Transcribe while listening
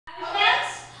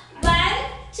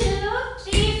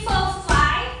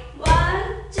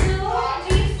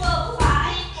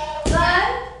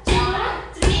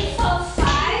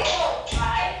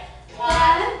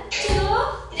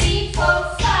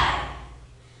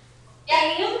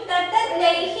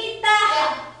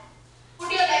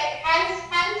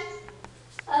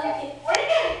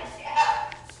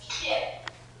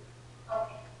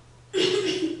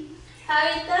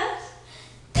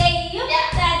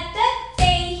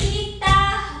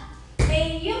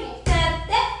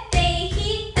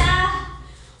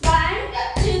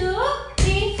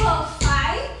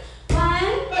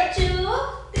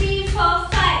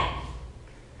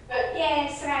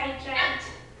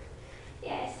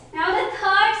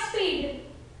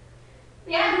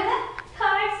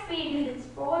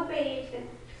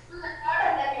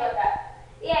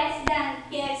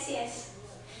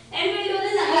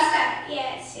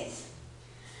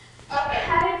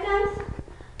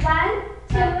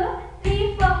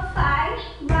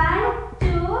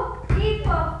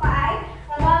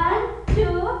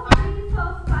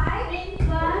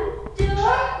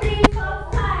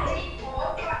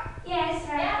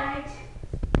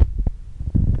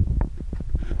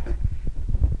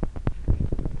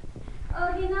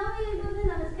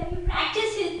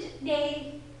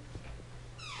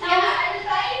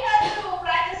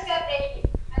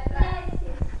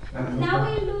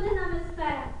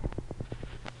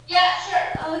Yeah,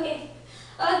 sure. Okay.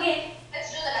 Okay.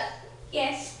 Let's do that.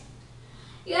 Yes.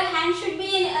 Your hand should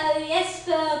be in yes,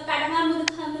 Kadama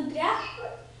Mudra.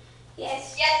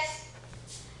 Yes. Yes.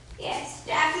 Yes.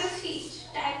 Tap your feet.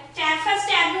 First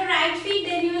tap your right feet,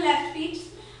 then your left feet.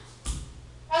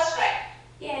 First right.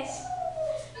 Yes.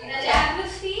 And then Tap left. your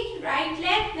feet, right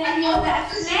leg, then And your now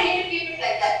left just leg. straight keep it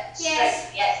like that. Yes.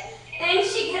 Straight. Yes. Then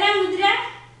Shikhara Mudra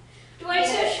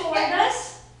towards your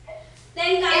shoulders.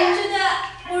 Then come Yeah. to the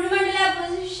Udmandala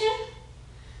position.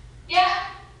 Yeah.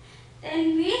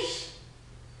 Then wish.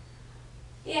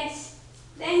 Yes.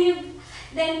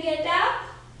 Then get up.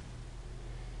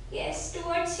 Yes,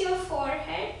 towards your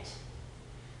forehead.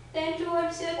 Then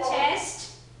towards your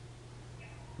chest.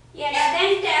 Yes.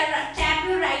 Then tap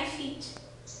your right